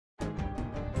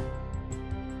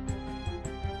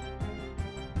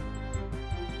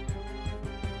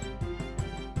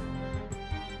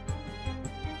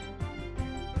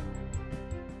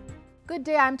Good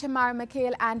day, I'm Tamara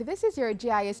McHale and this is your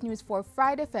Jis News for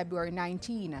Friday, February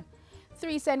 19.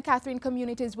 3 St. Catherine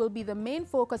communities will be the main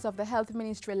focus of the Health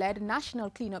Ministry-led National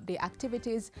Cleanup Day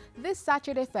activities this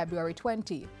Saturday, February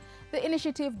 20. The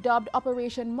initiative, dubbed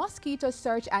Operation Mosquito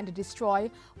Search and Destroy,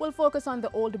 will focus on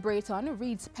the Old Brayton,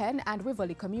 Reeds Pen and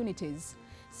Rivoli communities.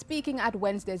 Speaking at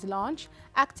Wednesday's launch,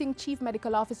 Acting Chief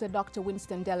Medical Officer Dr.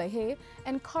 Winston Delahaye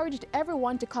encouraged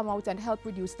everyone to come out and help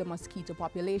reduce the mosquito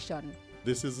population.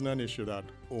 This isn't an issue that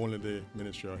only the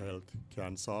Ministry of Health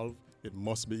can solve. It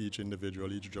must be each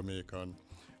individual, each Jamaican,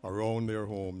 around their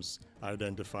homes,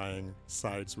 identifying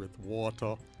sites with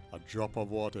water. A drop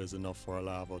of water is enough for a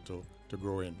larva to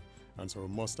grow in. And so we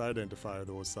must identify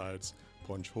those sites,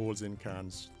 punch holes in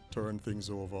cans, turn things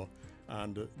over,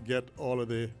 and get all of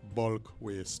the bulk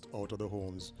waste out of the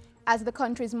homes. As the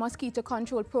country's mosquito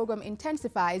control program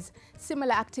intensifies,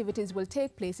 similar activities will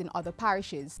take place in other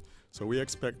parishes. So we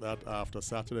expect that after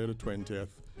Saturday the 20th,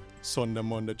 Sunday,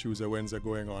 Monday, Tuesday, Wednesday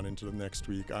going on into the next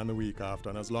week and the week after,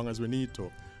 and as long as we need to,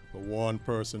 we want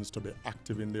persons to be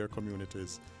active in their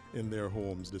communities, in their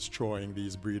homes, destroying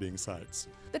these breeding sites.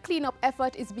 The cleanup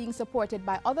effort is being supported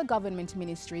by other government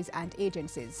ministries and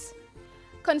agencies.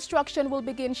 Construction will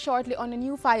begin shortly on a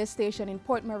new fire station in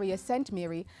Port Maria, St.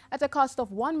 Mary at a cost of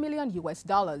 $1 million.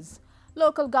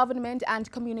 Local Government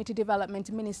and Community Development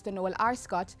Minister Noel R.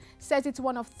 Scott says it's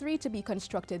one of 3 to be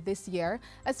constructed this year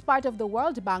as part of the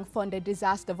World Bank-funded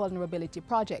Disaster Vulnerability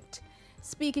Project.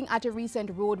 Speaking at a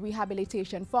recent road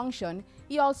rehabilitation function,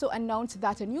 he also announced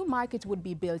that a new market would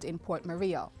be built in Port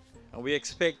Maria. And we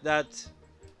expect that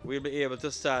we'll be able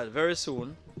to start very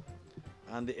soon,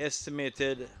 and the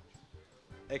estimated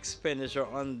expenditure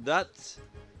on that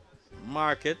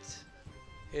market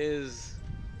is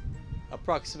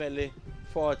approximately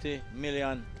 40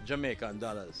 million Jamaican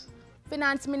dollars.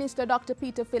 Finance Minister Dr.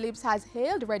 Peter Phillips has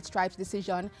hailed Red Stripe's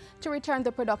decision to return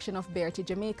the production of beer to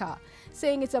Jamaica,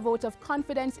 saying it's a vote of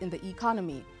confidence in the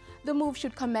economy. The move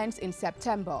should commence in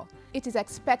September. It is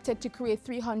expected to create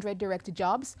 300 direct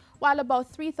jobs, while about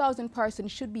 3,000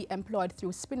 persons should be employed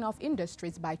through spin-off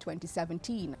industries by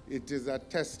 2017. It is a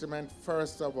testament,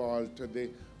 first of all, to the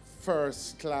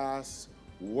first-class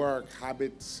work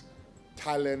habits,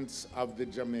 talents of the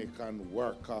Jamaican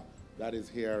worker that is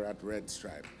here at Red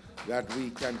Stripe, that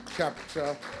we can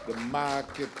capture the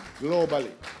market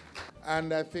globally.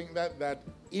 And I think that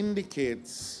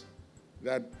indicates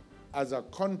that as a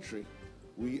country,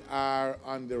 we are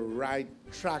on the right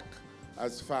track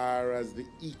as far as the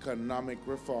economic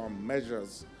reform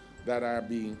measures that are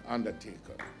being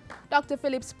undertaken. Dr.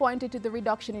 Phillips pointed to the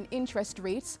reduction in interest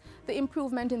rates, the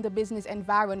improvement in the business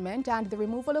environment, and the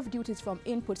removal of duties from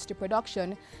inputs to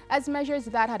production as measures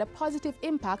that had a positive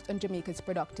impact on Jamaica's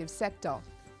productive sector.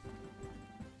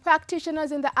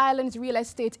 Practitioners in the island's real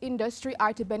estate industry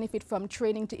are to benefit from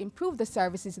training to improve the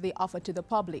services they offer to the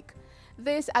public.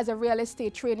 This, as a real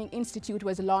estate training institute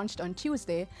was launched on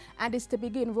Tuesday and is to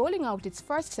begin rolling out its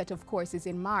first set of courses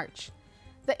in March.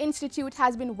 The institute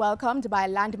has been welcomed by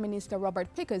Land Minister Robert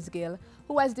Pickersgill,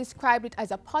 who has described it as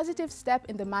a positive step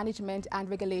in the management and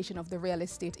regulation of the real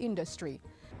estate industry.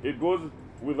 It goes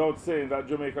without saying that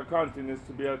Jamaica continues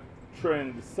to be a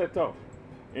trend setter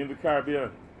in the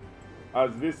Caribbean,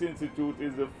 as this institute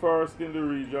is the first in the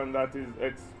region that is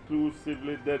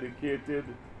exclusively dedicated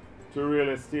to real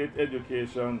estate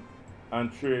education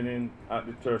and training at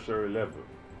the tertiary level.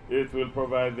 It will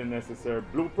provide the necessary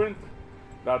blueprint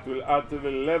that will add to the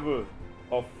level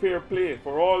of fair play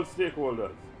for all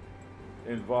stakeholders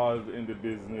involved in the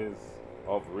business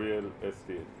of real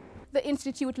estate. The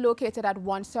institute, located at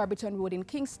 1 Surbiton Road in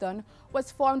Kingston, was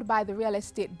formed by the Real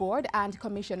Estate Board and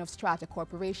Commission of Strata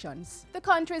Corporations. The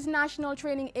country's national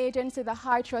training agency, the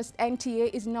High Trust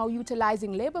NTA, is now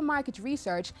utilizing labor market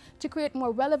research to create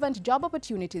more relevant job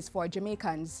opportunities for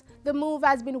Jamaicans. The move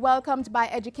has been welcomed by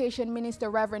Education Minister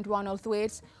Reverend Ronald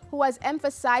Thwaites, who has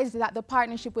emphasized that the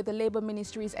partnership with the Labor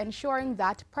Ministry is ensuring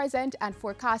that present and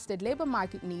forecasted labor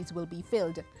market needs will be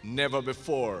filled. Never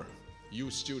before,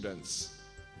 you students,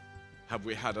 have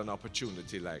we had an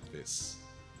opportunity like this.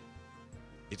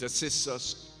 It assists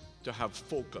us to have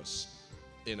focus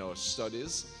in our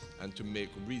studies and to make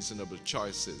reasonable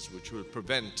choices, which will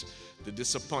prevent the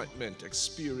disappointment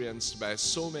experienced by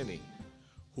so many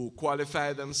who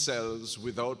qualify themselves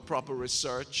without proper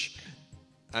research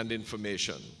and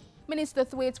information. Minister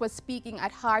Thwaites was speaking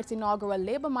at HEART's inaugural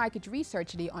Labor Market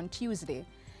Research Day on Tuesday.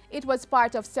 It was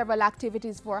part of several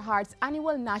activities for HEART's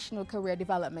annual National Career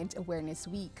Development Awareness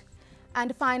Week.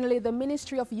 And finally, the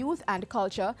Ministry of Youth and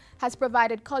Culture has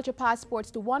provided culture passports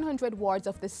to 100 wards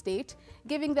of the state,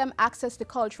 giving them access to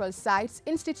cultural sites,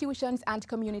 institutions and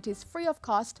communities free of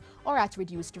cost or at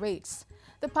reduced rates.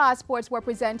 The passports were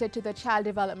presented to the Child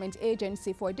Development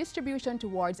Agency for distribution to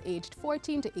wards aged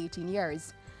 14 to 18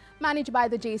 years. Managed by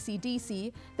the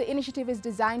JCDC, the initiative is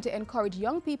designed to encourage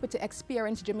young people to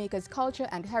experience Jamaica's culture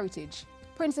and heritage.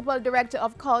 Principal Director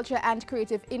of Culture and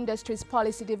Creative Industries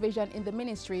Policy Division in the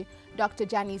ministry, Dr.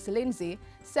 Janice Lindsay,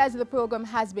 says the program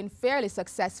has been fairly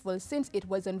successful since it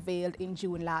was unveiled in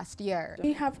June last year.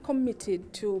 We have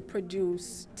committed to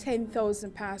produce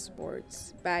 10,000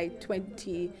 passports by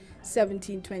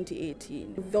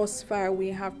 2017-2018. Thus far, we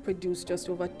have produced just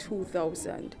over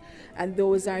 2,000, and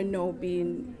those are now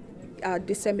being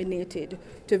disseminated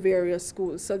to various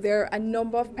schools. So there are a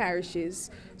number of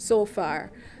parishes so far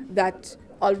that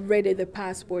already the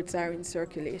passports are in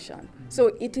circulation. So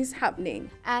it is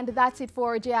happening. And that's it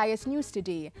for JIS News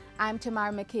today. I'm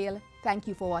Tamara McHale. Thank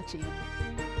you for watching.